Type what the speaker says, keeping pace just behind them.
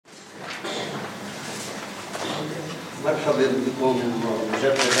مرحبا بكم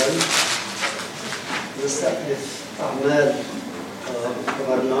مجددا. نستأنف أعمال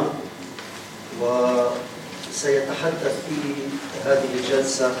مؤتمرنا، وسيتحدث في هذه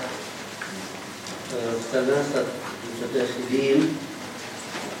الجلسة ثلاثة متداخلين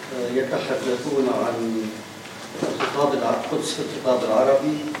يتحدثون عن القدس في الخطاب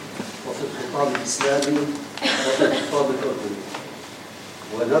العربي وفي الخطاب الإسلامي وفي الخطاب الأردني.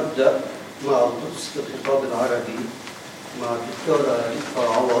 ونبدأ مع القدس في الخطاب العربي مع الدكتورة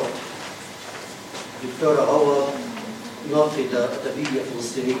رفقة عوض. الدكتورة عوض ناقدة أدبية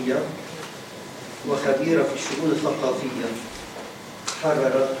فلسطينية وخبيرة في الشؤون الثقافية،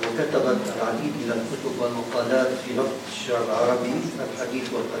 حررت وكتبت العديد من الكتب والمقالات في نقد الشعر العربي الحديث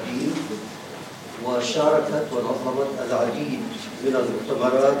والقديم، وشاركت ونظمت العديد من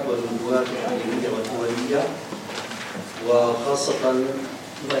المؤتمرات والندوات العالمية والدولية، وخاصة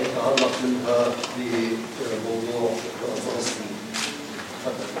ما يتعلق منها بموضوع فلسطين.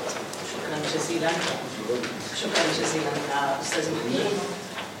 شكرا جزيلا. شكرا جزيلا أستاذ محمود،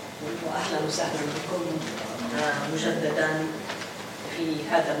 وأهلا وسهلا بكم مجددا في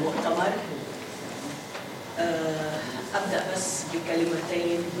هذا المؤتمر. أبدأ بس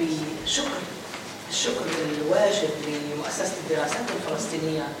بكلمتين الشكر الواجب لمؤسسة الدراسات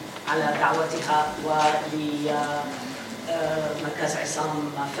الفلسطينية على دعوتها، ولمركز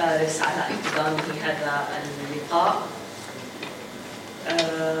عصام فارس على اقتدامه هذا اللقاء.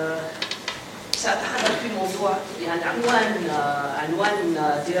 سأتحدث في موضوع عنوان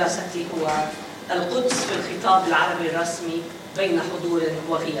دراستي هو القدس في الخطاب العربي الرسمي بين حضور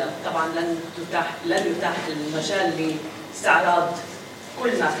وغياب. طبعا لن يتاح المجال لاستعراض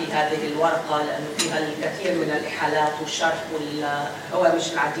كل ما في هذه الورقة، لأنه فيها الكثير من الإحالات والشرح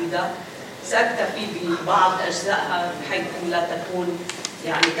والهوامش العديدة. سأكتفي ببعض أجزائها بحيث أن لا تكون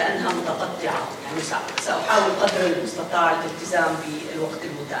كأنها متقطعة. سأحاول قدر المستطاع الالتزام بالوقت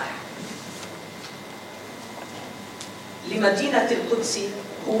المتاح. لمدينة القدس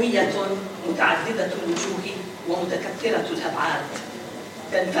هوية متعددة الوجوه ومتكثرة الأبعاد،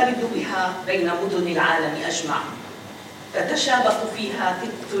 تنفرد بها بين مدن العالم أجمع، تتشابك فيها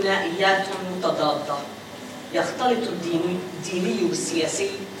ثنائيات متضادة، يختلط الديني بالسياسي،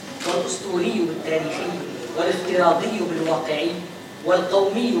 والأسطوري بالتاريخي، والافتراضي بالواقعي،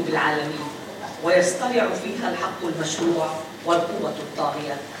 والقومي بالعالمي، ويصطلع فيها الحق المشروع والقوة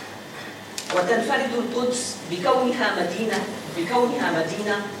الطاغية. وتنفرد القدس بكونها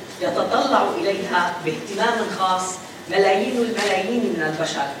مدينة يتطلع إليها باهتمام خاص ملايين الملايين من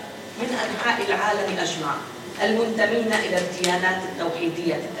البشر من أنحاء العالم أجمع، المنتمين إلى الديانات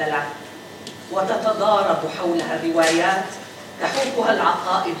التوحيدية الثلاث، وتتضارب حولها الروايات تحوكها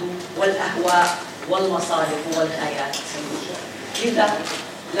العقائد والأهواء والمصالح والغايات. لذا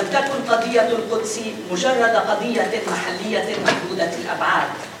لم تكن قضية القدس مجرد قضية محلية محدودة الأبعاد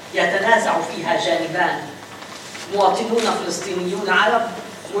يتنازع فيها جانبان، مواطنون فلسطينيون عرب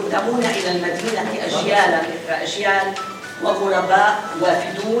منتمون إلى المدينة أجيالا مثل أجيال، وغرباء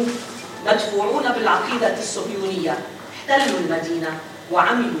وافدون مدفوعون بالعقيدة الصهيونية احتلوا المدينة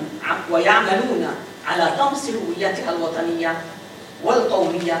وعملوا ويعملون على طمس هويتها الوطنية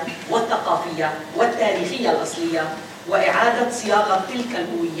والقومية والثقافية والتاريخية الأصلية، وإعادة صياغة تلك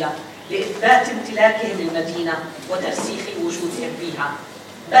الهوية لإثبات امتلاكهم للمدينة وترسيخ وجودهم فيها.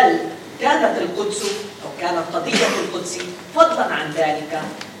 بل كانت القدس أو كانت قضية القدس فضلا عن ذلك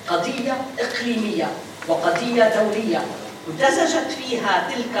قضية إقليمية وقضية دولية، امتزجت فيها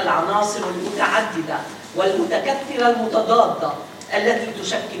تلك العناصر المتعددة والمتكثرة المتضادة التي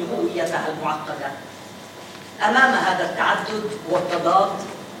تشكل هويتها المعقدة. أمام هذا التعدد والتضاد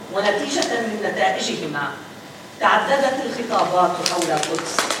ونتيجة من نتائجهما تعددت الخطابات حول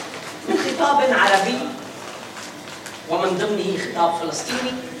القدس، من خطاب عربي ومن ضمنه خطاب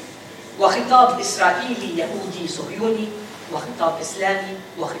فلسطيني، وخطاب إسرائيلي يهودي صهيوني، وخطاب إسلامي،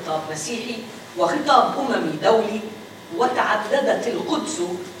 وخطاب مسيحي، وخطاب أممي دولي. وتعددت القدس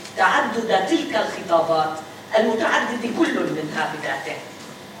تعدد تلك الخطابات المتعدد كل منها بذاته.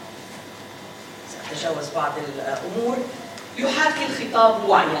 سأتجاوز بعض الأمور. يحاكي الخطاب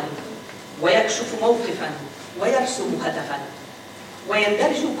وعيا ويكشف موقفا ويرسم هدفا،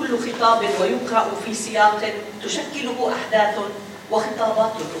 ويندرج كل خطاب ويقرأ في سياق تشكله أحداث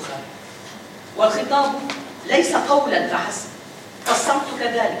وخطابات أخرى. والخطاب ليس قولا فحسب، فالصمت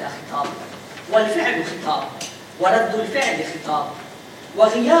كذلك خطاب، والفعل خطاب، ورد الفعل خطاب،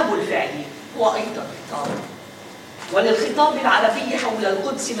 وغياب الفعل هو أيضا خطاب. وللخطاب العربي حول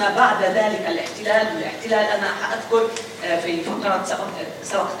القدس ما بعد ذلك الاحتلال أنا أذكر في فقرة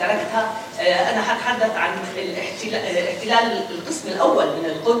سبق تركتها، أنا أتحدث عن الاحتلال القسم الأول من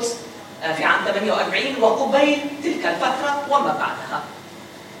القدس في عام 48 وقبيل تلك الفترة وما بعدها.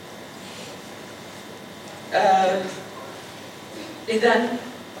 إذن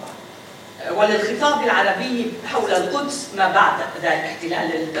وللخطاب العربي حول القدس ما بعد ذلك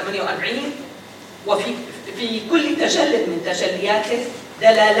احتلال 48 وفي كل تجل من تجلياته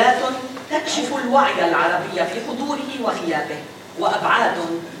دلالات تكشف الوعي العربي في حضوره وغيابه، وأبعاد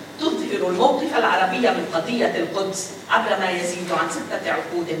تظهر الموقف العربي من قضية القدس عبر ما يزيد عن 6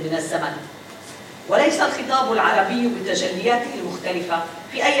 عقود من الزمن. وليس الخطاب العربي بتجلياته المختلفة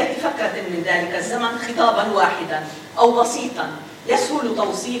في أي فكرة من ذلك الزمن خطابا واحدا أو بسيطا يسهل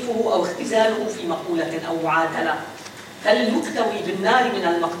توصيفه أو اختزاله في مقولة أو معادلة. فللمكتوي بالنار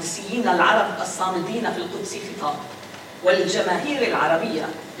من المقدسيين العرب الصامدين في القدس خطاب، وللجماهير العربية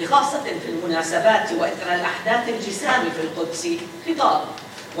بخاصة في المناسبات وإثر الأحداث الجسام في القدس خطاب،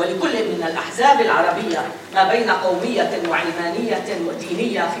 ولكل من الأحزاب العربية ما بين قومية وعلمانية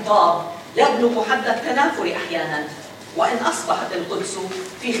ودينية خطاب يبلغ حد التنافر أحيانا، وإن أصبحت القدس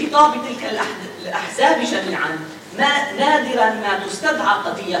في خطاب تلك الأحزاب جميعا نادرا ما تستدعى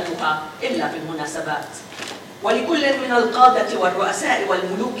قضيتها إلا في المناسبات. ولكل من القادة والرؤساء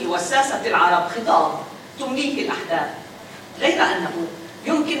والملوك والساسة العرب خطاب تمليه الأحداث، غير أنه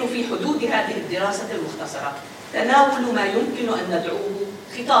يمكن في حدود هذه الدراسة المختصرة تناول ما يمكن أن ندعوه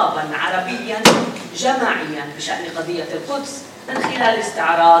خطابا عربيا جماعيا بشأن قضية القدس من خلال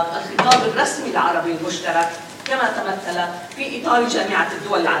استعراض الخطاب الرسمي العربي المشترك كما تمثل في إطار جامعة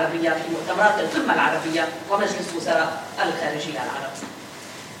الدول العربية في مؤتمرات القمة العربية ومجلس وزراء الخارجية العربي.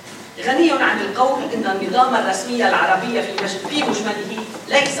 غني عن القول إن النظام الرسمي العربي في مجمله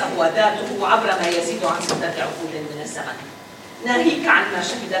ليس هو ذاته عبر ما يزيد عن 6 عقود من الزمن، ناهيك عن ما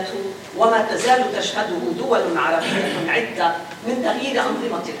شهدته وما تزال تشهده دول عربية عدة من تغيير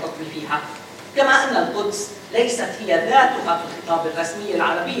أنظمة الحكم فيها، كما أن القدس ليست هي ذاتها في الخطاب الرسمي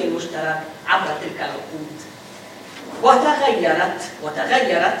العربي المشترك عبر تلك العقود.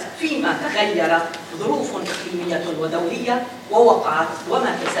 وتغيرت فيما تغير ظروف إقليمية ودولية، ووقعت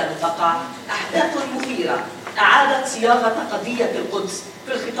وما تزال تقع أحداث مثيرة أعادت صياغة قضية القدس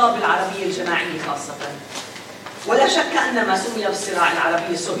في الخطاب العربي الجماعي خاصة. ولا شك أن ما سمي بالصراع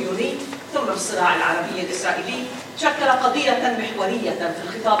العربي الصهيوني ثم بالصراع العربي الإسرائيلي شكل قضية محورية في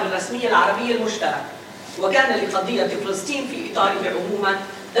الخطاب الرسمي العربي المشترك، وكان لقضية فلسطين في إطاره عموما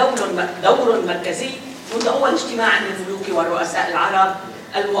دور مركزي منذ أول اجتماع للملوك والرؤساء العرب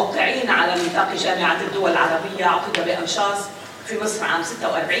الموقعين على ميثاق جامعة الدول العربية عقد بأنشاص في مصر عام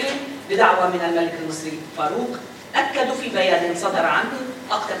 46 بدعوى من الملك المصري فاروق. أكدوا في بيان صدر عنه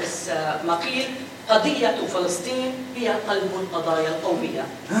أقتبس ما قيل: قضية فلسطين هي قلب القضايا القومية.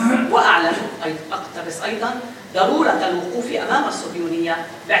 وأعلنوا أقتبس أيضا ضرورة الوقوف أمام الصهيونية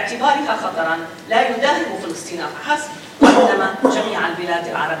باعتبارها خطرا لا يداهم فلسطين فحسب وإنما جميع البلاد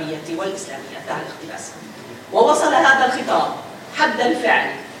العربية والإسلامية. انتهى الاقتباس. ووصل هذا الخطاب حد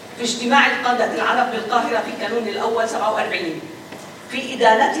الفعل في اجتماع القادة العرب بالقاهرة في كانون الأول 47 في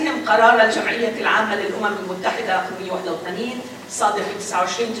إدانتهم قرار الجمعية العامة للأمم المتحدة رقم 181 صادر في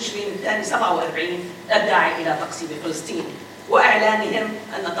 29 تشرين الثاني 47 الداعي إلى تقسيم فلسطين، وإعلانهم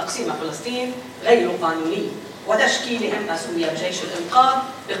أن تقسيم فلسطين غير قانوني، وتشكيلهم ما سمي بجيش الإنقاذ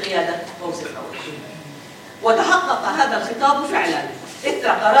بقيادة فوزي الفوري. وتحقق هذا الخطاب فعلا إثر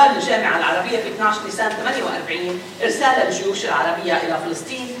قرار الجامعة العربية في 12 نيسان 48 إرسال الجيوش العربية إلى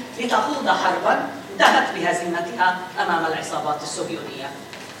فلسطين لتخوض حربا انتهت بهزيمتها أمام العصابات الصهيونية.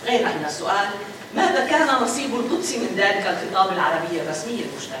 غير أن السؤال: ماذا كان نصيب القدس من ذلك الخطاب العربي الرسمي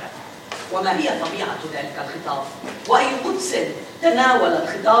المشترك؟ وما هي طبيعة ذلك الخطاب؟ وأي قدس تناول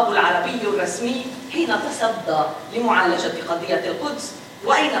الخطاب العربي الرسمي حين تصدى لمعالجة قضية القدس؟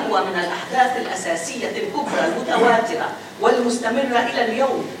 وأين هو من الأحداث الأساسية الكبرى المتواترة والمستمرة إلى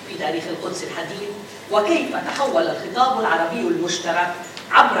اليوم في تاريخ القدس الحديث؟ وكيف تحول الخطاب العربي المشترك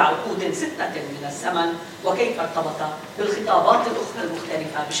عبر عقود 6 من الزمن؟ وكيف ارتبط بالخطابات الأخرى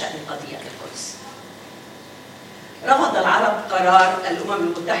المختلفة بشأن قضية القدس؟ رفض العرب قرار الأمم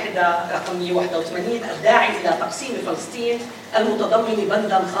المتحدة رقم 181 الداعي إلى تقسيم فلسطين المتضمن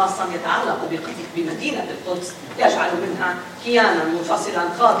بندا خاصا يتعلق بمدينة القدس يجعل منها كيانا منفصلا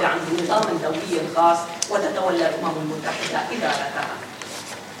خاضعا بنظام دولي خاص وتتولى الأمم المتحدة إدارتها.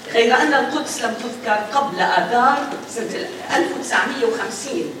 غير أن القدس لم تذكر قبل آذار سنة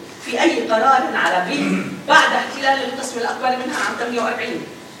 1950 في أي قرار عربي بعد احتلال القسم الأكبر منها عام 48،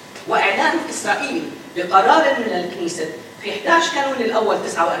 وإعلان إسرائيل بقرار من الكنيسة في 11 كانون الأول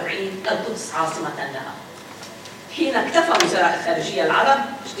 49 القدس عاصمة لها. حين اكتفى وزراء الخارجية العرب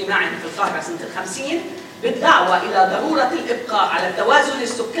اجتماعهم في القاهرة سنة 50 بالدعوة إلى ضرورة الإبقاء على التوازن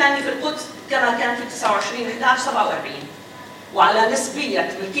السكاني في القدس كما كان في 29/11/47، وعلى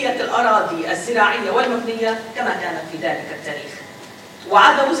نسبية ملكية الأراضي الزراعية والمبنية كما كانت في ذلك التاريخ.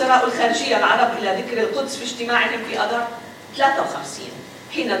 وعاد وزراء الخارجية العرب إلى ذكر القدس في اجتماعهم في أذار 53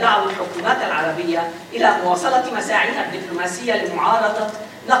 حين دعوا الحكومات العربية إلى مواصلة مساعيها الدبلوماسية لمعارضة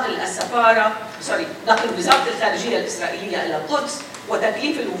نقل وزارة الخارجية الإسرائيلية إلى القدس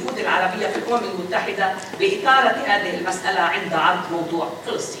وتكليف الوفود العربية في الأمم المتحدة بإثارة هذه المسألة عند عرض موضوع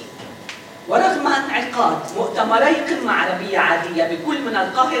فلسطين. ورغم انعقاد مؤتمري قمة عربية عادية بكل من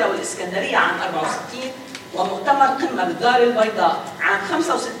القاهرة والإسكندرية عام 64 ومؤتمر قمة بالدار البيضاء عام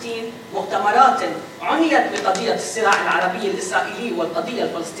 65 مؤتمرات عنيت بقضية الصراع العربي الإسرائيلي والقضية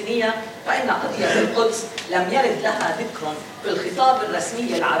الفلسطينية، فإن قضية القدس لم يرد لها ذكر في الخطاب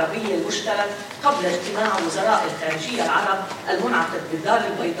الرسمي العربي المشترك قبل اجتماع وزراء الخارجية العرب المنعقد بالدار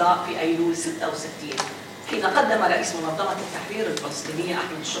البيضاء في أيلول 66 حين قدم رئيس منظمة التحرير الفلسطينية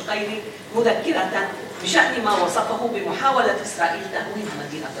أحمد الشقيري مذكرة بشأن ما وصفه بمحاولة إسرائيل تهويد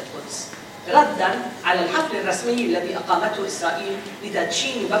مدينة القدس، ردا على الحفل الرسمي الذي أقامته إسرائيل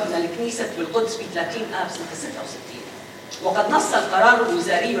لتدشين مبنى الكنيسة بالقدس في 30 آب سنة 66. وقد نص القرار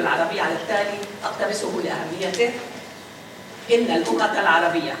الوزاري العربي على التالي، أقتبسه لأهميته: إن الأمة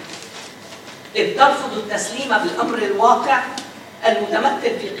العربية إذ ترفض التسليم بالأمر الواقع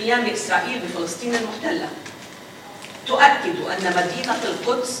المتمثل في قيام إسرائيل بفلسطين المحتلة، تؤكد أن مدينة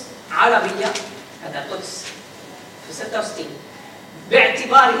القدس عربية، هذا القدس في 66،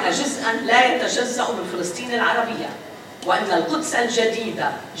 باعتبارها جزءا لا يتجزأ من فلسطين العربية، وأن القدس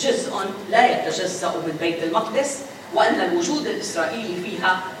الجديدة جزء لا يتجزأ من بيت المقدس، وأن الوجود الإسرائيلي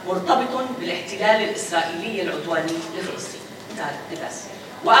فيها مرتبط بالاحتلال الإسرائيلي العدواني لفلسطين. انتهى الاقتباس.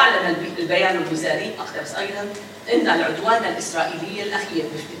 وأعلن البيان الوزاري، أقتبس أيضا، إن العدوان الإسرائيلي الأخير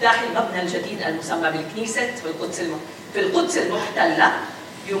بافتتاح المبنى الجديد المسمى بالكنيسة في القدس المحتلة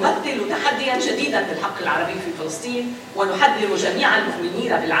يمثل تحديا جديدا للحق العربي في فلسطين، ونحذر جميع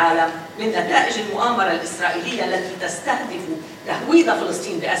المؤمنين بالعالم من نتائج المؤامرة الإسرائيلية التي تستهدف تهويد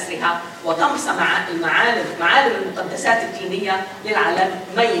فلسطين بأسرها وطمس معالم المقدسات الدينية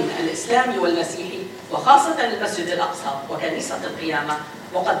للعالمين الإسلامي والمسيحي، وخاصة المسجد الأقصى وكنيسة القيامة.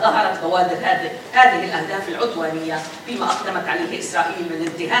 وقد ظهرت بوادر هذه الأهداف العدوانية فيما أقدمت عليه إسرائيل من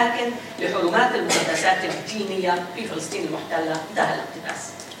انتهاك لحرمات المقدسات الدينية في فلسطين المحتلة. انتهى الاقتباس.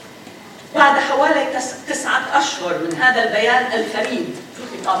 بعد حوالي 9 أشهر من هذا البيان الفريد في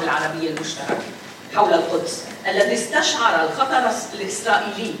الخطاب العربي المشترك حول القدس الذي استشعر الخطر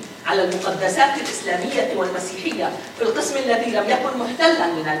الإسرائيلي على المقدسات الإسلامية والمسيحية في القسم الذي لم يكن محتلا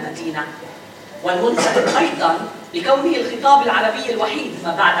من المدينة، والمنسب أيضا لكونه الخطاب العربي الوحيد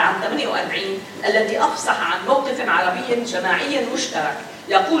ما بعد عام 48 الذي أفصح عن موقف عربي جماعي مشترك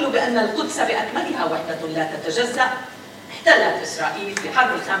يقول بأن القدس بأكملها وحدة لا تتجزأ، احتلت إسرائيل في حرب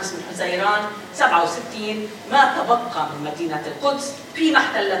 5 من حزيران 67 ما تبقى من مدينة القدس فيما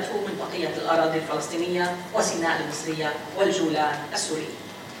احتلته من بقية الأراضي الفلسطينية وسيناء المصرية والجولان السوري.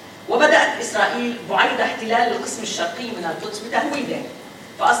 وبدأت إسرائيل بعيد احتلال القسم الشرقي من القدس بتهويده،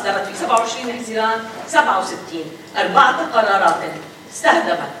 فأصدرت في 27 حزيران 67 4 قرارات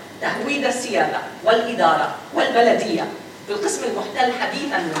استهدفت تهويد السيادة والإدارة والبلدية في القسم المحتل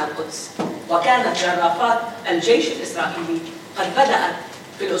حديثا من القدس. وكانت جرافات الجيش الإسرائيلي قد بدأت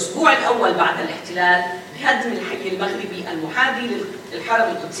في الأسبوع الأول بعد الاحتلال بهدم الحي المغربي المحاذي للحرم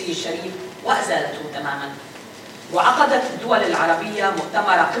القدسي الشريف وأزالته تماما. وعقدت الدول العربية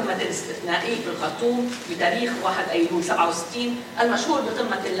مؤتمر قمة استثنائي في الخرطوم بتاريخ 1 أيلول 67 المشهور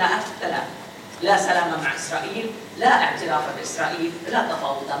بقمة الثلاث: لا سلام مع إسرائيل، لا اعتراف بإسرائيل، لا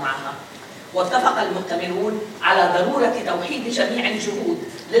تفاوض معها. واتفق المؤتمرون على ضرورة توحيد جميع الجهود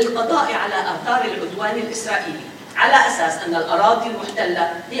للقضاء على آثار العدوان الإسرائيلي على أساس أن الأراضي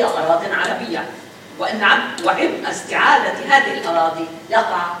المحتلة هي أراضٍ عربية، وأن عبء استعادة هذه الأراضي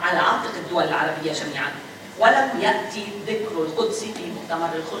يقع على عاتق الدول العربية جميعا. ولم يأتي ذكر القدس في مؤتمر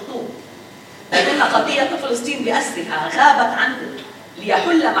الخرطوم، بل إن قضية فلسطين بأسرها غابت عنه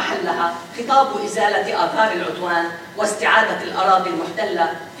ليحل محلها خطاب إزالة آثار العدوان واستعادة الأراضي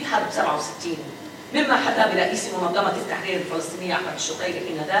المحتلة في حرب 67، مما حثى برئيس منظمة التحرير الفلسطينية أحمد الشقيري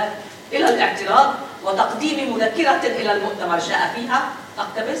حينذاك إلى الاعتراض وتقديم مذكرة إلى المؤتمر جاء فيها،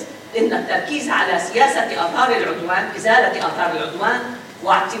 أقتبس: إن التركيز على سياسة آثار العدوان، إزالة آثار العدوان،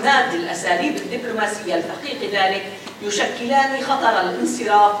 واعتماد الأساليب الدبلوماسية لتحقيق ذلك يشكلان خطر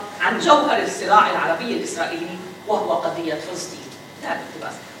الانصراف عن جوهر الصراع العربي الإسرائيلي وهو قضية فلسطين.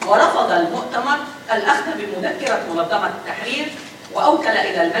 ورفض المؤتمر الأخذ بمذكرة منظمة التحرير، وأوكل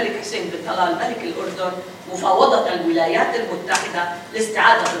إلى الملك حسين بن طلال ملك الأردن مفاوضة الولايات المتحدة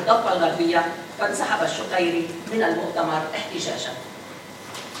لاستعادة الضفة الغربية، فانسحب الشقيري من المؤتمر احتجاجا.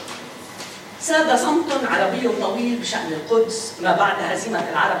 ساد صمت عربي طويل بشأن القدس ما بعد هزيمة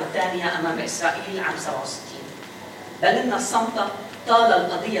العرب الثانية أمام إسرائيل عام 67. بل إن الصمت طال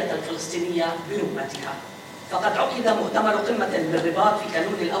القضية الفلسطينية برمتها. فقد عقد مؤتمر قمة بالرباط في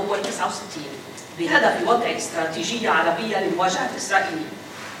كانون الأول 69 بهدف وضع استراتيجية عربية لمواجهة إسرائيل،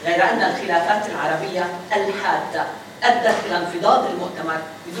 غير أن الخلافات العربية الحادة أدت إلى انفضاض المؤتمر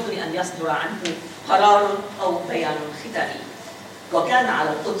بدون أن يصدر عنه قرار أو بيان ختامي. وكان على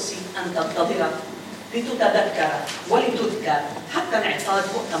القدس أن تنتظر لتتذكر ولتذكر حتى انعقاد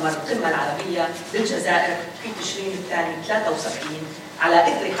مؤتمر القمة العربية بالجزائر في تشرين الثاني 73 على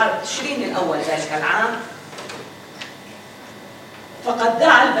إثر حرب تشرين الأول ذلك العام. فقد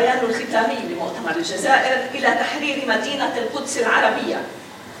دعا البيان الختامي لمؤتمر الجزائر إلى تحرير مدينة القدس العربية،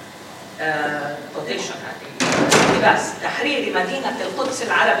 تحرير مدينة القدس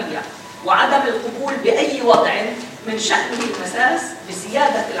العربية وعدم القبول بأي وضع من شأنه المساس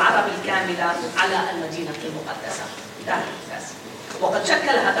بسيادة العرب الكاملة على المدينة المقدسة. وقد شكل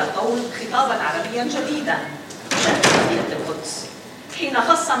هذا القول خطابا عربيا جديدا بشأن مدينة القدس حين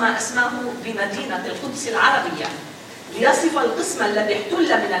خص ما أسماه بمدينة القدس العربية ليصف القسم الذي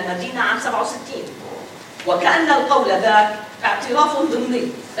احتل من المدينة عام 67. وكأن القول ذاك اعتراف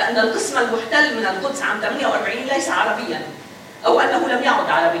ضمني بأن القسم المحتل من القدس عام 48 ليس عربيا أو أنه لم يعد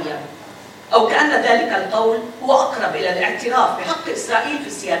عربيا، أو كأن ذلك القول هو أقرب إلى الاعتراف بحق إسرائيل في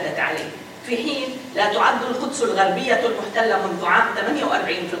السيادة عليه، في حين لا تعد القدس الغربية المحتلة منذ عام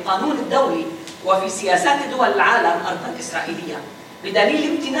 48 في القانون الدولي وفي سياسات دول العالم أرضاً إسرائيلية،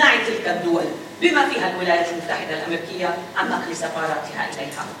 بدليل امتناع تلك الدول بما فيها الولايات المتحدة الأمريكية عن نقل سفاراتها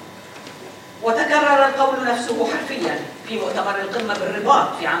إليها. وتكرر القول نفسه حرفياً في مؤتمر القمة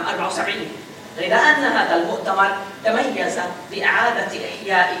بالرباط في عام 74، غير أن هذا المؤتمر تميز بإعادة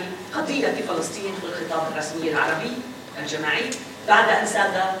إحياء قضية فلسطين في الخطاب الرسمي العربي الجماعي بعد أن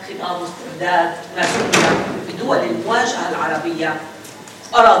ساد خطاب استرداد ما سمي بدول المواجهة العربية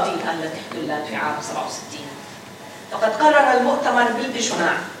أراضيها التي احتلت في عام 67. فقد قرر المؤتمر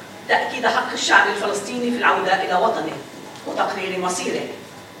بالإجماع تأكيد حق الشعب الفلسطيني في العودة إلى وطنه وتقرير مصيره،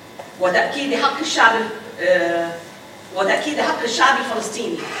 وتأكيد حق الشعب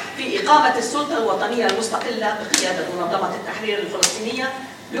الفلسطيني في إقامة السلطة الوطنية المستقلة بقيادة منظمة التحرير الفلسطينية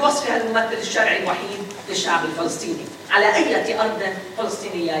بوصفها الممثل الشرعي الوحيد للشعب الفلسطيني على أي أرض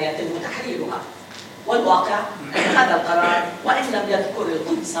فلسطينية يتم تحريرها. والواقع أن هذا القرار وإن لم يذكر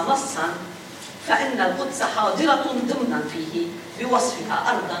القدس نصا فإن القدس حاضرة ضمنا فيه بوصفها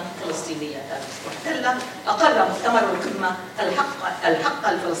أرضا فلسطينية محتلة. أقر مؤتمر القمة الحق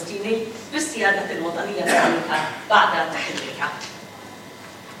الفلسطيني بالسيادة الوطنية عليها بعد تحريرها.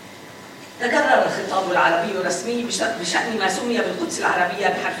 تكرر الخطاب العربي الرسمي بشأن ما سمي بالقدس العربية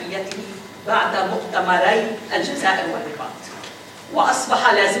بحرفيته بعد مؤتمري الجزائر والرباط،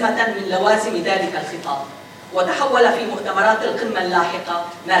 وأصبح لازمة من لوازم ذلك الخطاب، وتحول في مؤتمرات القمة اللاحقة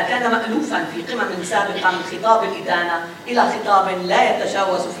ما كان مألوفا في قمم سابقة من خطاب الإدانة إلى خطاب لا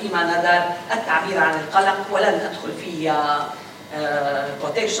يتجاوز فيما نظر التعبير عن القلق، ولن أدخل في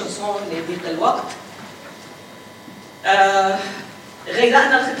quotation zone لضيق الوقت. غير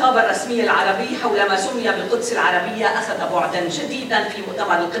أن الخطاب الرسمي العربي حول ما سمي بالقدس العربية أخذ بعدا جديدا في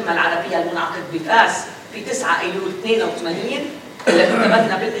مؤتمر القمة العربية المنعقد بفاس في 9 أيلول 82 الذي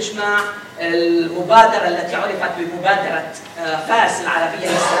تبنى بالإجماع المبادرة التي عرفت بمبادرة فاس العربية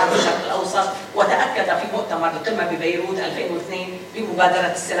للسلام في الشرق الأوسط، وتأكد في مؤتمر القمة ببيروت 2002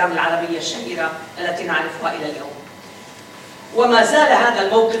 بمبادرة السلام العربية الشهيرة التي نعرفها إلى اليوم. وما زال هذا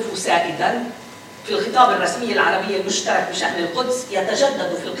الموقف سائدا في الخطاب الرسمي العربي المشترك بشأن القدس،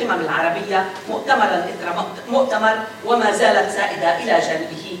 يتجدد في القمم العربية مؤتمرا إثر مؤتمر، وما زالت سائدة إلى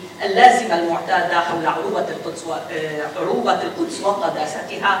جانبه اللازمة المعتادة حول عروبة القدس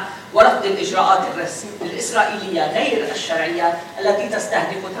وقداستها، ورفض الإجراءات الإسرائيلية غير الشرعية التي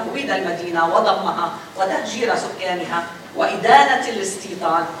تستهدف تهويد المدينة وضمها وتهجير سكانها وإدانة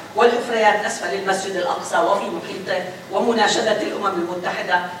الاستيطان والحفريات أسفل المسجد الأقصى وفي محيطه، ومناشدة الأمم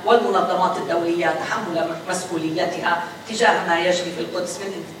المتحدة والمنظمات الدولية تحمل مسؤوليتها تجاه ما يجري في القدس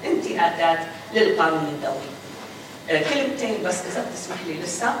من انتهاكات للقانون الدولي. كلمتين بس إذا بتسمح لي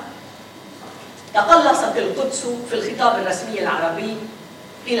لسه. تقلصت القدس في الخطاب الرسمي العربي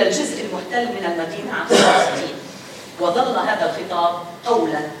إلى الجزء المحتل من المدينة عام 67، وظل هذا الخطاب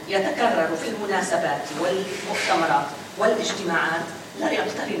قولا يتكرر في المناسبات والمؤتمرات والاجتماعات لا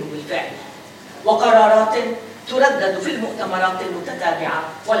يقترن بالفعل، وقرارات تردد في المؤتمرات المتتابعة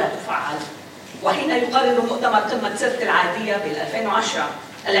ولا تفعل. وحين يقرر مؤتمر قمة سرت العادية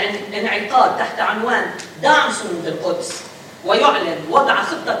بال2010 الانعقاد تحت عنوان دعم صمود القدس ويعلن وضع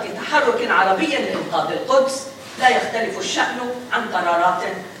خطة تحرك عربي لإنقاذ القدس، لا يختلف الشأن عن قرارات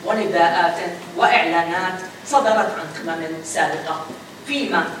ونداءات وإعلانات صدرت عن قمم سابقة،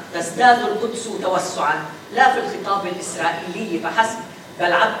 فيما تزداد القدس توسعا لا في الخطاب الإسرائيلي فحسب،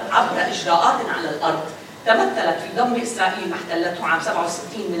 بل عبر إجراءات على الأرض تمثلت في ضم إسرائيل ما احتلته عام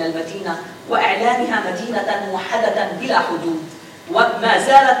 67 من المدينة وإعلانها مدينة موحدة بلا حدود، وما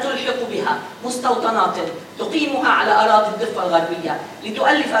زالت تلحق بها مستوطنات تقيمها على أراضي الضفة الغربية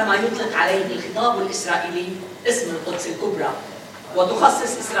لتؤلف ما يطلق عليه الخطاب الإسرائيلي اسم القدس الكبرى،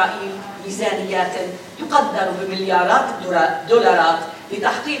 وتخصص إسرائيل ميزانيات تقدر بمليارات الدولارات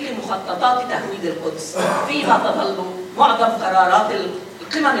لتحقيق مخططات تهويد القدس، فيما تظل معظم قرارات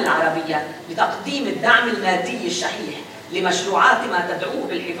القمم العربية بتقديم الدعم المادي الشحيح لمشروعات ما تدعوه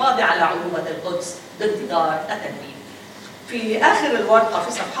بالحفاظ على عروبة القدس بانتظار التنفيذ. في آخر الورقة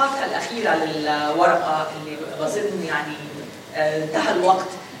في صفحاتها الأخيرة للورقة اللي بظن يعني انتهى الوقت،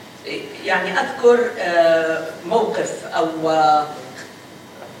 يعني أذكر موقف أو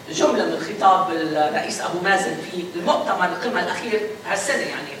جملة من خطاب الرئيس أبو مازن في المؤتمر القمة الأخير هالسنة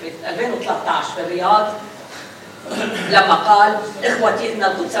يعني في 2013 في الرياض، لما قال: إخوتي إن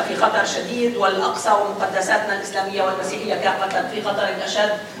القدس في خطر شديد والأقصى ومقدساتنا الإسلامية والمسيحية كافة في خطر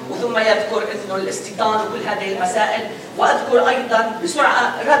أشد، وثم يذكر إنه الاستيطان وكل هذه المسائل، وأذكر أيضا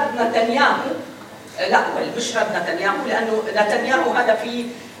بسرعة رد نتنياهو، لا مش رد نتنياهو لأنه نتنياهو هذا في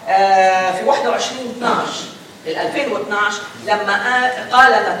 21/12/2012 لما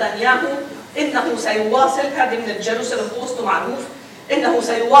قال نتنياهو إنه سيواصل، هذه من الجيروسالم بوست معروف، إنه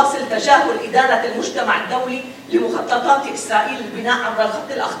سيواصل تجاهل إدانة المجتمع الدولي لمخططات إسرائيل للبناء عبر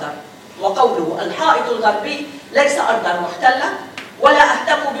الخط الأخضر، وقوله: الحائط الغربي ليس أرضا محتلة ولا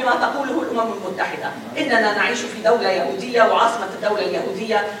أهتم بما تقوله الأمم المتحدة، إننا نعيش في دولة يهودية وعاصمة الدولة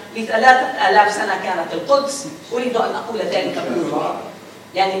اليهودية ل3000 سنة كانت القدس، أريد أن أقول ذلك بوضوح.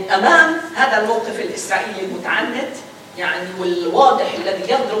 يعني أمام هذا الموقف الإسرائيلي المتعنت يعني والواضح الذي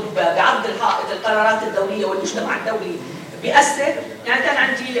يضرب بعرض الحائط القرارات الدولية والمجتمع الدولي بيأثر، يعني كان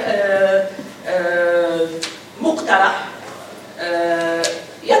عندي مقترح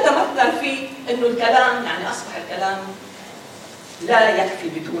يتمثل في انه الكلام، يعني اصبح الكلام لا يكفي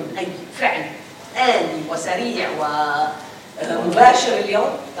بدون اي فعل آني وسريع ومباشر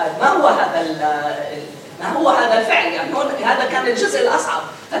اليوم. طيب ما هو هذا الفعل؟ يعني هون هذا كان الجزء الاصعب،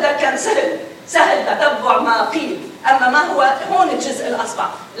 هذا كان سهل تتبع ما قيل، اما ما هو هون الجزء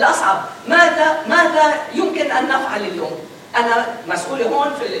الاصعب، ماذا يمكن ان نفعل اليوم؟ أنا مسؤولة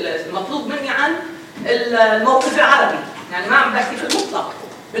هون في المطلوب مني عن الموقف العربي، يعني ما عم بحكي في المطلق،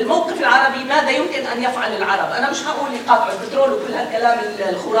 بالموقف العربي ماذا يمكن أن يفعل العرب؟ أنا مش هقول يقاطعوا البترول وكل هالكلام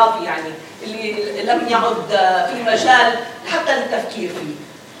الخرافي يعني اللي لم يعد في مجال حتى للتفكير فيه،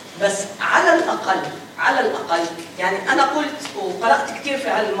 بس على الأقل يعني أنا قلت وقرأت كثير في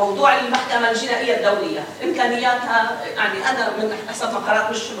هالموضوع المحكمة الجنائية الدولية، إمكانياتها يعني أنا من حسب ما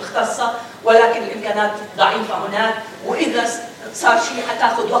قرأت مش مختصة، ولكن الإمكانات ضعيفة هناك، وإذا صار شيء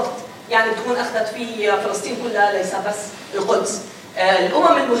حتاخذ وقت، يعني تكون أخذت في فلسطين كلها ليس بس القدس.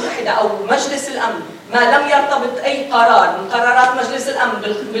 الأمم المتحدة أو مجلس الأمن ما لم يرتبط أي قرار من قرارات مجلس الأمن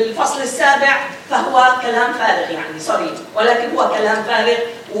بالفصل السابع فهو كلام فارغ، يعني سوري ولكن هو كلام فارغ،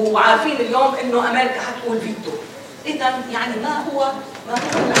 وعارفين اليوم إنه أمريكا حتقول فيتو. إذا يعني ما هو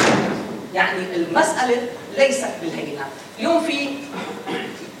يعني المسألة ليست بالهينة. اليوم في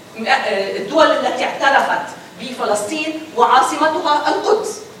الدول التي اعترفت بفلسطين وعاصمتها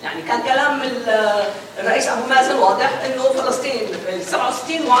القدس، يعني كان كلام الرئيس أبو مازن واضح إنه فلسطين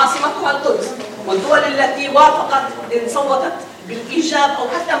 67 وعاصمتها القدس، والدول التي وافقت إن صوتت بالإيجاب أو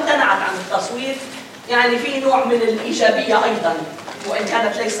حتى امتنعت عن التصويت يعني في نوع من الإيجابية أيضا وإن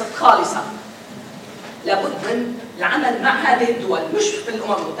كانت ليست خالصة. لابد من العمل مع هذه الدول، مش في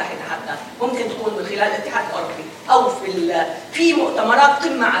الأمم المتحدة حتى، ممكن تكون من خلال الاتحاد الأوروبي أو في مؤتمرات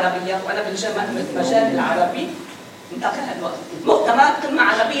قمة عربية، وأنا بالمجال العربي انتقل الوقت، مؤتمرات قمة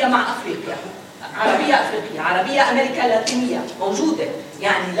عربية مع أفريقيا، عربية أمريكا اللاتينية موجودة،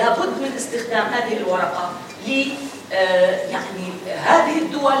 يعني لابد من استخدام هذه الورقة يعني هذه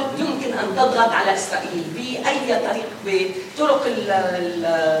الدول يمكن أن تضغط على إسرائيل بأي طريق، بطرق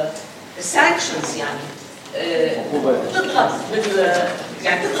السانكشنز،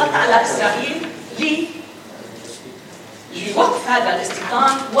 يعني تضغط على إسرائيل لوقف هذا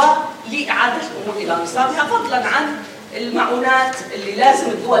الاستيطان ولإعادة الأمور إلى نصابها، فضلا عن المعونات اللي لازم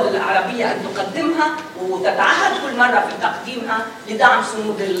الدول العربية أن تقدمها وتتعهد كل مرة في تقديمها لدعم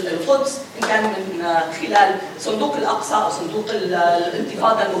صمود القدس، إن كان من خلال صندوق الأقصى أو صندوق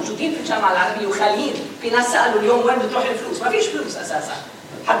الانتفاضة الموجودين في الجامعة العربية وخاليين. في ناس سألوا اليوم وين بتروح الفلوس؟ ما فيش فلوس أساسا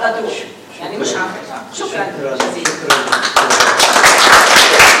حتى تروح، يعني مش عارفة. شكرا جزيلا.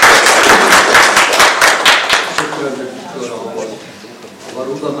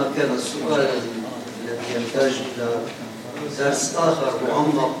 ربما كان السؤال الذي يحتاج إلى درس آخر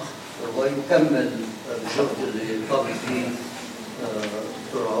معمق ويكمل الجهد اللي قام به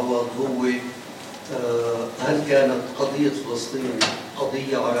دكتور عوض، هو هل كانت قضية فلسطين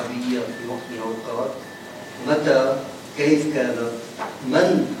قضية عربية في وقت من الأوقات؟ متى؟ كيف كانت؟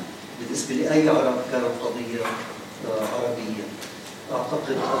 من بالنسبة لأي عرب كانت قضية عربية؟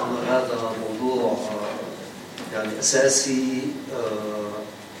 أعتقد أن هذا موضوع يعني أساسي.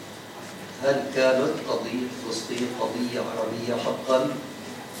 هل كانت قضية فلسطين قضية عربية حقا؟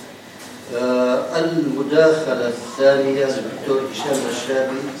 المداخلة الثانية للدكتور هشام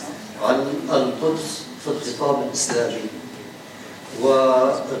الشابي عن القدس في الخطاب الإسلامي.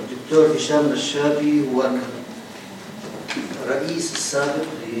 والدكتور هشام الشابي هو الرئيس السابق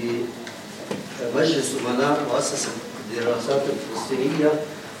لمجلس أمناء مؤسسة الدراسات الفلسطينية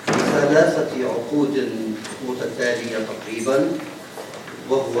ب3 عقود متتالية تقريبا،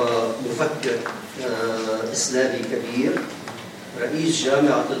 وهو مفكر إسلامي كبير، رئيس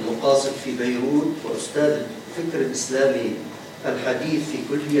جامعة المقاصد في بيروت، وأستاذ الفكر الإسلامي الحديث في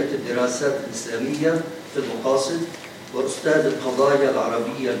كلية الدراسات الإسلامية في المقاصد، وأستاذ القضايا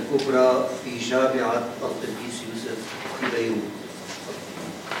العربية الكبرى في جامعة القديس يوسف في بيروت.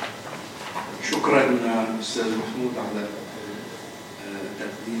 شكرا أستاذ محمود على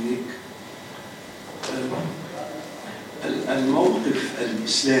تقديمك. الموقف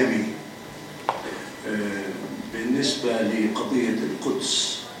الإسلامي بالنسبة لقضية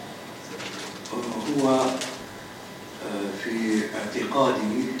القدس هو في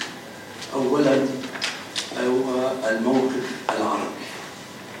اعتقادي أولا هو الموقف العربي،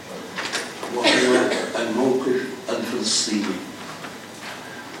 وهو الموقف الفلسطيني،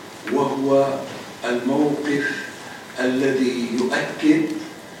 وهو الموقف الذي يؤكد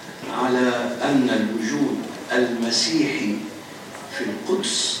على أن الوجود المسيحي في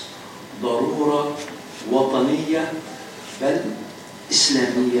القدس ضرورة وطنية بل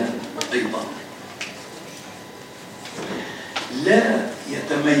إسلامية أيضا. لا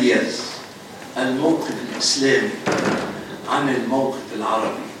يتميز الموقف الإسلامي عن الموقف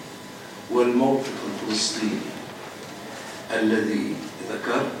العربي والموقف الفلسطيني الذي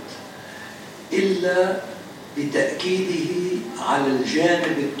ذكرت إلا بتأكيده على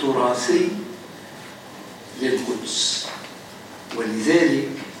الجانب التراثي للقدس. ولذلك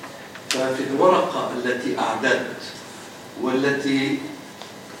ففي الورقة التي أعددت والتي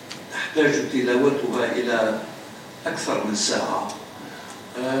تحتاج تلاوتها إلى أكثر من ساعة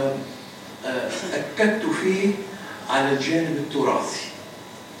أكدت فيه على الجانب التراثي،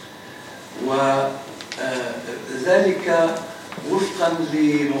 وذلك وفقا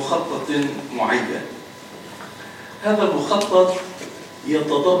لمخطط معين. هذا المخطط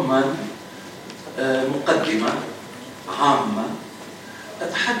يتضمن مقدمة عامة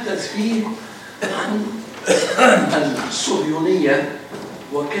أتحدث فيه عن الصهيونية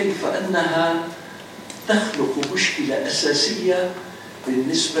وكيف أنها تخلق مشكلة أساسية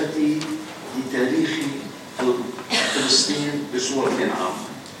بالنسبة لتاريخ فلسطين بصورة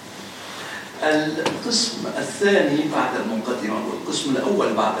عامة. القسم الثاني بعد المقدمة والقسم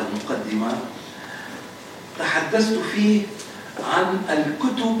الأول بعد المقدمة تحدثت فيه عن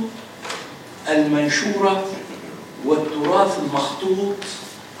الكتب المنشورة والتراث المخطوط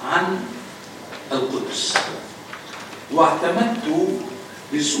عن القدس، واعتمدت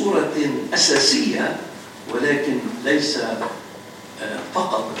بصورة أساسية ولكن ليس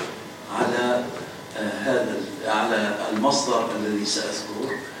فقط على على المصدر الذي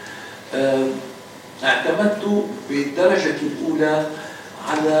سأذكره. اعتمدت بالدرجة الأولى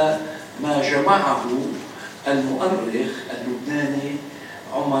على ما جمعه المؤرخ اللبناني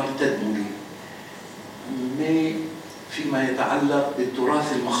عمر تدمري فيما يتعلق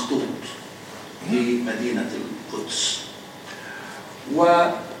بالتراث المخطوط لمدينة القدس.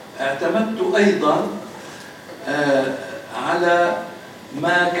 واعتمدت أيضا على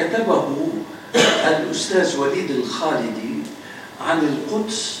ما كتبه الأستاذ وليد الخالدي عن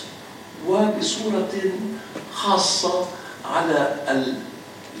القدس، وبصورة خاصة على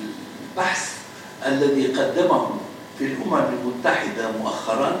البحث الذي قدمه في الأمم المتحدة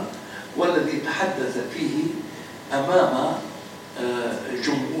مؤخرا، والذي تحدث فيه أمام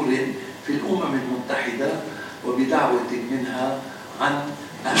جمهور في الأمم المتحدة وبدعوة منها عن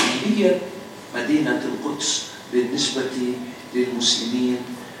أهمية مدينة القدس بالنسبة للمسلمين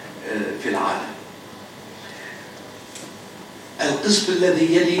في العالم. القسم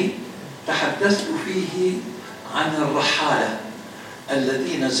الذي يلي تحدثت فيه عن الرحالة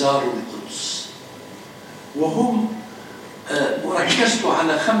الذين زاروا القدس، وهم وركزت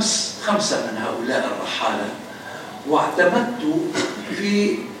على خمسة من هؤلاء الرحالة، واعتمدت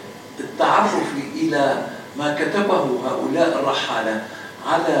في التعرف إلى ما كتبه هؤلاء الرحالة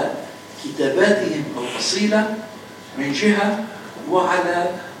على كتاباتهم الأصيلة من جهة، وعلى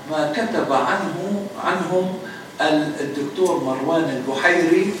ما كتب عنهم الدكتور مروان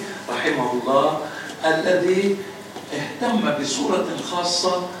البحيري رحمه الله، الذي اهتم بصورة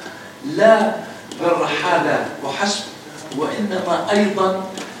خاصة لا بالرحالة وحسب، وإنما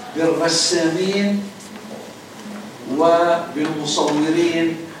أيضا بالرسامين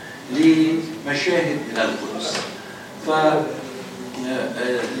وبالمصورين لمشاهد من القدس.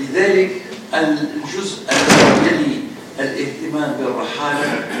 فلذلك الجزء الذي يلي الاهتمام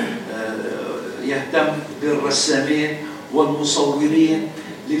بالرحالة يهتم بالرسامين والمصورين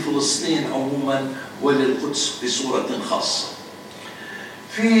لفلسطين عموما وللقدس بصورة خاصة.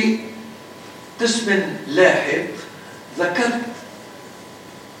 في قسم لاحق ذكرت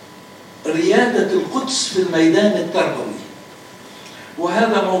ريادة القدس في الميدان التربوي،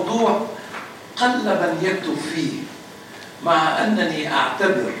 وهذا موضوع قل من يكتب فيه، مع أنني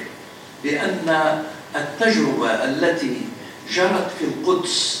أعتبر بأن التجربة التي جرت في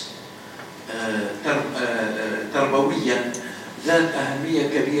القدس تربويا ذات أهمية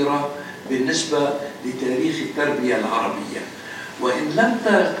كبيرة بالنسبة لتاريخ التربية العربية، وإن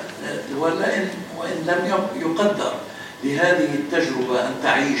لم يقدر لهذه التجربة أن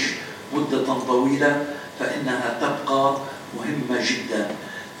تعيش مدة طويلة فإنها تبقى مهمة جدا.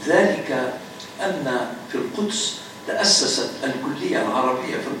 ذلك أن في القدس تأسست الكلية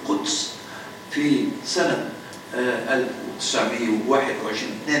العربية في القدس في سنة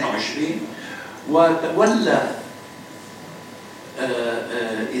 1922، وتولى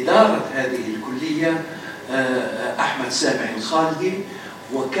إدارة هذه الكلية أحمد سامح الخالدي،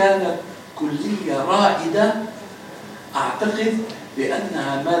 وكانت كلية رائدة. أعتقد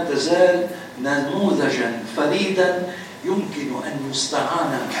بأنها ما تزال نموذجا فريدا يمكن أن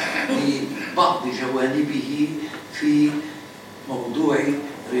يستعان ببعض جوانبه في موضوع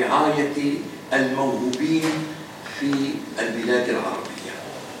رعاية الموهوبين في البلاد العربية.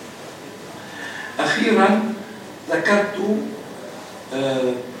 أخيرا ذكرت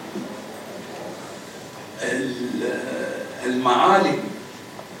المعالم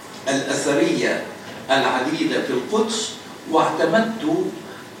الأثرية العديدة في القدس، واعتمدت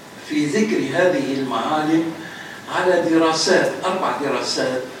في ذكر هذه المعالم على دراسات 4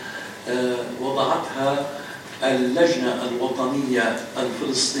 دراسات وضعتها اللجنة الوطنية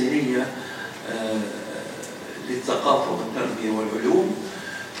الفلسطينية للثقافة والتربية والعلوم،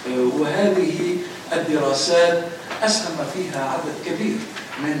 وهذه الدراسات أسهم فيها عدد كبير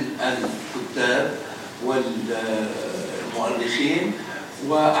من الكتاب والمؤرخين،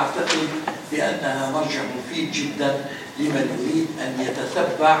 وأعتقد بأنها مرجع مفيد جدا لمن يريد أن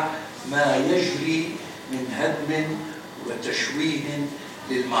يتتبع ما يجري من هدم وتشويه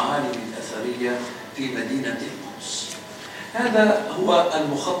للمعالم الأثرية في مدينة القدس. هذا هو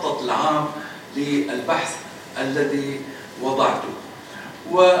المخطط العام للبحث الذي وضعته،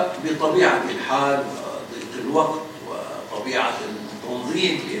 وبطبيعة الحال وضيق الوقت وطبيعة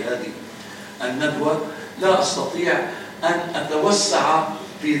التنظيم لهذه الندوة لا أستطيع أن أتوسع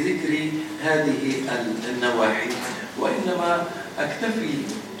في ذكر هذه النواحي، وإنما أكتفي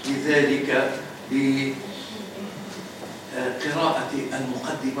لذلك بقراءة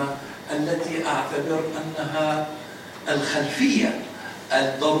المقدمة التي أعتبر أنها الخلفية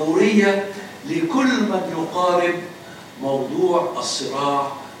الضرورية لكل من يقارب موضوع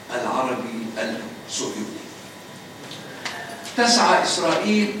الصراع العربي الصهيوني. تسعى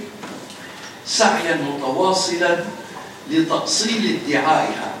إسرائيل سعيا متواصلا لتأصيل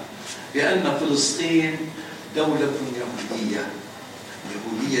ادعائها بأن فلسطين دولة يهودية،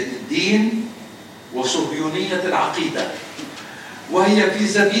 يهودية الدين وصهيونية العقيدة، وهي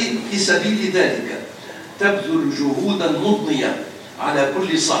في سبيل ذلك تبذل جهودا مضنية على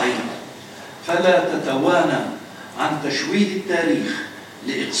كل صعيد، فلا تتوانى عن تشويه التاريخ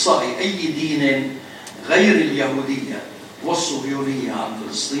لإقصاء أي دين غير اليهودية والصهيونية عن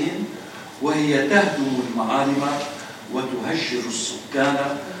فلسطين، وهي تهدم المعالم وتهجر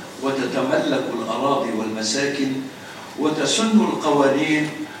السكان وتتملك الأراضي والمساكن وتسن القوانين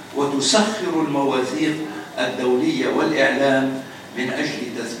وتسخر المواثيق الدولية والإعلام من أجل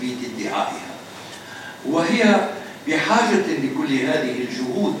تثبيت ادعائها. وهي بحاجة لكل هذه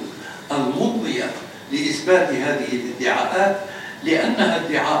الجهود المضنية لإثبات هذه الادعاءات، لأنها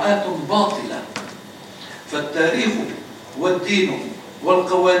ادعاءات باطلة، فالتاريخ والدين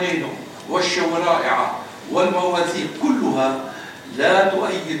والقوانين والشرائع والمواثيق كلها لا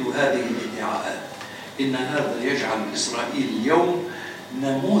تؤيد هذه الادعاءات. إن هذا يجعل إسرائيل اليوم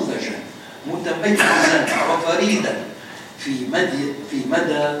نموذجا متميزا وفريدا في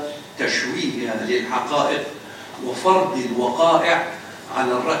مدى تشويهها للحقائق وفرض الوقائع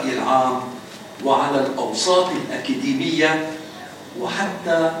على الرأي العام وعلى الأوساط الأكاديمية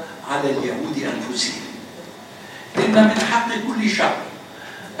وحتى على اليهود أنفسهم. إن من حق كل شعب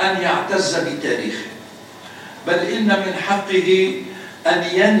أن يعتز بتاريخه، بل إن من حقه أن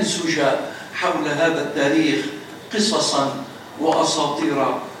ينسج حول هذا التاريخ قصصا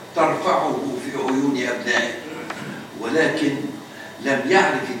وأساطير ترفعه في عيون أبنائه. ولكن لم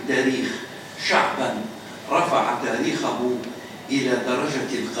يعرف التاريخ شعبا رفع تاريخه إلى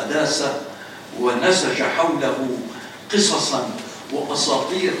درجة القداسة ونسج حوله قصصا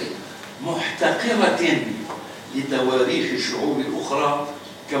وأساطير محتقرة لتواريخ الشعوب الأخرى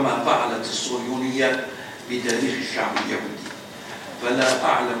كما فعلت الصهيونية بتاريخ الشعب اليهودي. فلا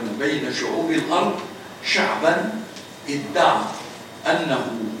أعلم بين شعوب الأرض شعبا ادعى أنه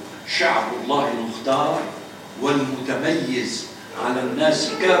شعب الله المختار والمتميز على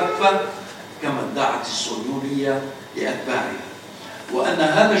الناس كافة كما ادعت الصهيونية لأتباعها، وأن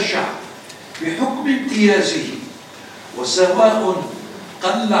هذا الشعب بحكم امتيازه وسواء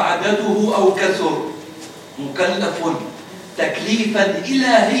قل عدده أو كثر مكلف تكليفا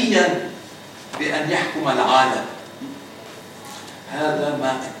إلهيا بأن يحكم العالم. هذا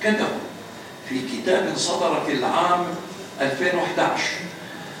ما أكده في كتاب صدر في العام 2011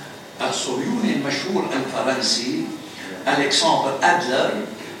 الصهيوني المشهور الفرنسي ألكسندر أدلر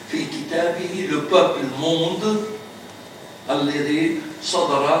في كتابه Le Peuple Monde الذي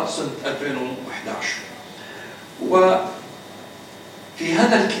صدر سنة 2011. وفي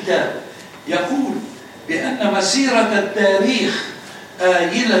هذا الكتاب يقول بأن مسيرة التاريخ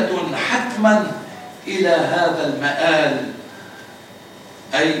آيلة حتما إلى هذا المآل،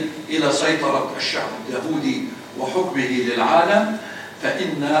 أي إلى سيطرة الشعب اليهودي وحكمه للعالم،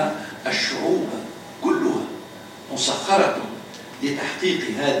 فإن الشعوب كلها مسخرة لتحقيق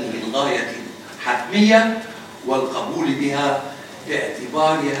هذه الغاية الحتمية والقبول بها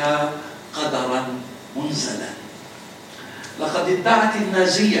باعتبارها قدرا منزلا. لقد ادعت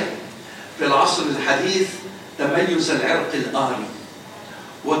النازية في العصر الحديث تميز العرق الآري،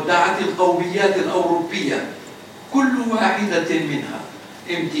 وادعت القوميات الأوروبية كل واحدة منها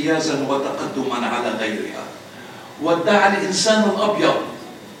امتيازا وتقدما على غيرها، وادعى الإنسان الأبيض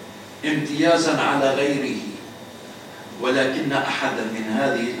امتيازا على غيره، ولكن أحدا من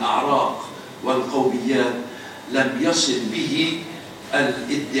هذه الأعراق والقوميات لم يصل به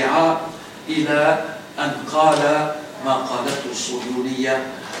الادعاء إلى أن قال ما قالته الصهيونية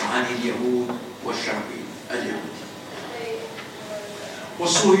عن اليهود والشعب اليهودي.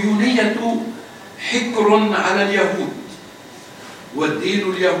 والصهيونية حكر على اليهود،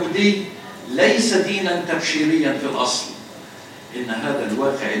 والدين اليهودي ليس دينا تبشيريا في الأصل. إن هذا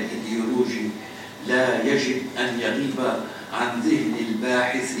الواقع الإيديولوجي لا يجب أن يغيب عن ذهن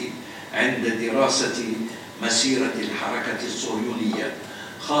الباحث عند دراسة مسيرة الحركة الصهيونية،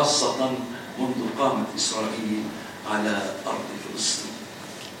 خاصة منذ قامت إسرائيل على أرض فلسطين.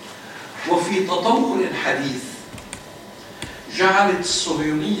 وفي تطور حديث جعلت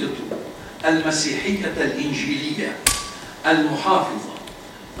الصهيونية المسيحية الإنجيلية المحافظة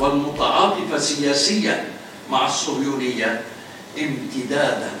والمتعاطفة سياسيا مع الصهيونية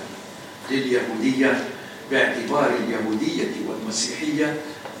امتدادا لليهودية، باعتبار اليهودية والمسيحية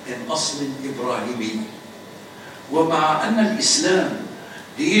من أصل إبراهيمي. ومع أن الإسلام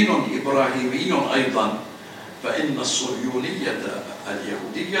دين إبراهيمي أيضا، فإن الصهيونية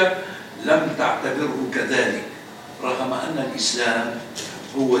اليهودية لم تعتبره كذلك، رغم أن الإسلام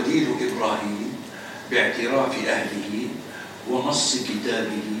هو دين إبراهيم باعتراف أهله ونص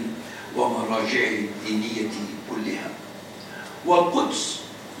كتابه ومراجعه الدينية كلها. والقدس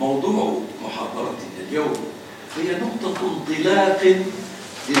موضوع محاضرتنا اليوم هي نقطة انطلاق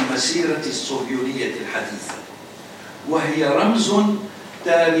للمسيرة الصهيونية الحديثة، وهي رمز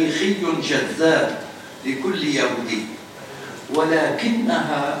تاريخي جذاب لكل يهودي،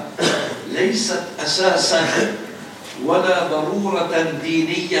 ولكنها ليست أساسا ولا ضرورة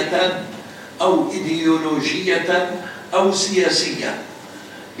دينية أو إيديولوجية أو سياسية،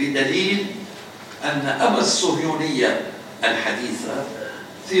 بدليل أن أبا الصهيونية الحديثة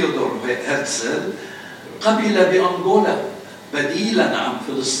ثيودور هرتزل قبل بأنغولا بديلا عن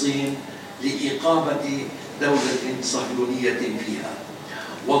فلسطين لإقامة دولة صهيونية فيها.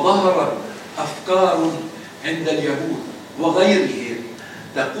 وظهرت أفكار عند اليهود وغيرهم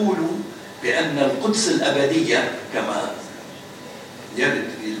تقول بأن القدس الأبدية كما يرد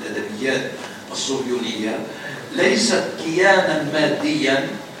في الأدبيات الصهيونية ليست كيانا ماديا،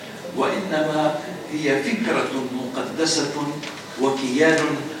 وإنما هي فكرة مقدسة وكيان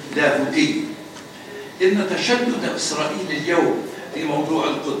لاهوتي. إن تشدد إسرائيل اليوم في موضوع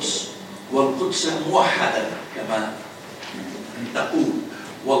القدس، والقدس الموحدة كما تقول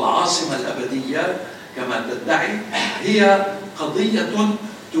والعاصمة الأبدية كما تدعي، هي قضية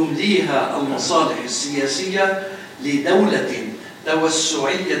تمليها المصالح السياسية لدولة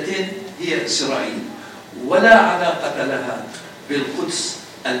توسعية هي إسرائيل، ولا علاقة لها بالقدس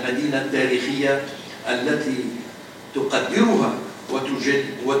المدينة التاريخية التي تقدرها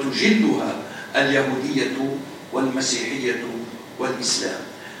وتجلها اليهودية والمسيحية والإسلام.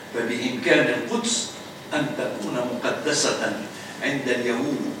 فبإمكان القدس أن تكون مقدسة عند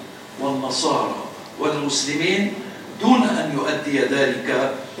اليهود والنصارى والمسلمين دون أن يؤدي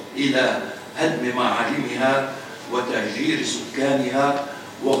ذلك إلى هدم معالمها وتهجير سكانها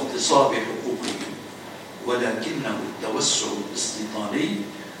واغتصاب حقوقهم، ولكنه التوسع الاستيطاني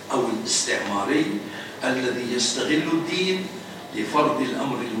أو الاستعماري الذي يستغل الدين لفرض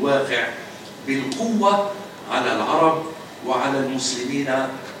الأمر الواقع بالقوة على العرب وعلى المسلمين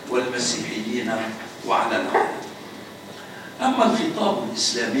والمسيحيين وعلى العالم. أما الخطاب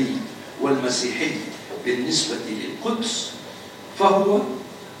الإسلامي والمسيحي بالنسبة للقدس فهو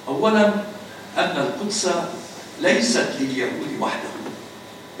أولا أن القدس ليست لليهود وحدهم،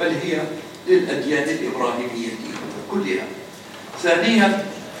 بل هي للأديان الإبراهيمية كلها. ثانيا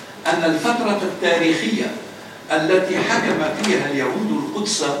أن الفترة التاريخية التي حكم فيها اليهود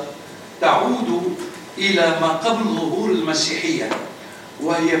القدس تعود إلى ما قبل ظهور المسيحية،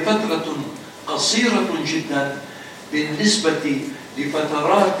 وهي فترة قصيرة جدا بالنسبة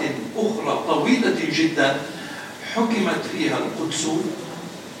لفترات أخرى طويلة جدا حكمت فيها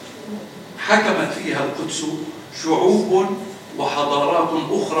القدس شعوب وحضارات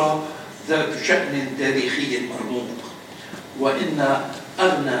أخرى ذات شأن تاريخي مرموق. وإن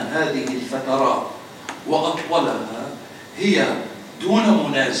أغنى هذه الفترات وأطولها هي دون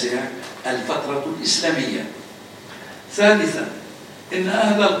منازع الفترة الإسلامية. ثالثا إن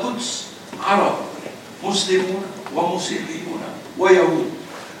أهل القدس عرب مسلمون ومسيحيون ويهود،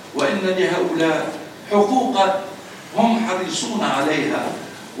 وإن لهؤلاء حقوقا هم حريصون عليها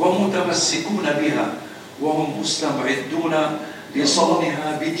ومتمسكون بها، وهم مستعدون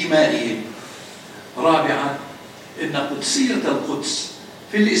لصونها بدمائهم. رابعا إن قدسية القدس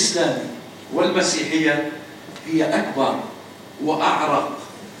في الإسلام والمسيحية هي أكبر وأعرق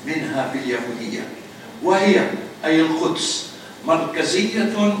منها في اليهودية، وهي أي القدس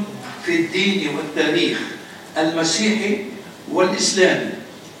مركزية في الدين والتاريخ المسيحي والإسلامي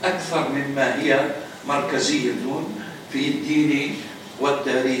أكثر مما هي مركزية في الدين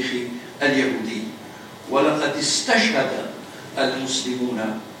والتاريخ اليهودي. ولقد استشهد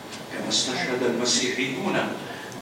المسلمون كما استشهد المسيحيون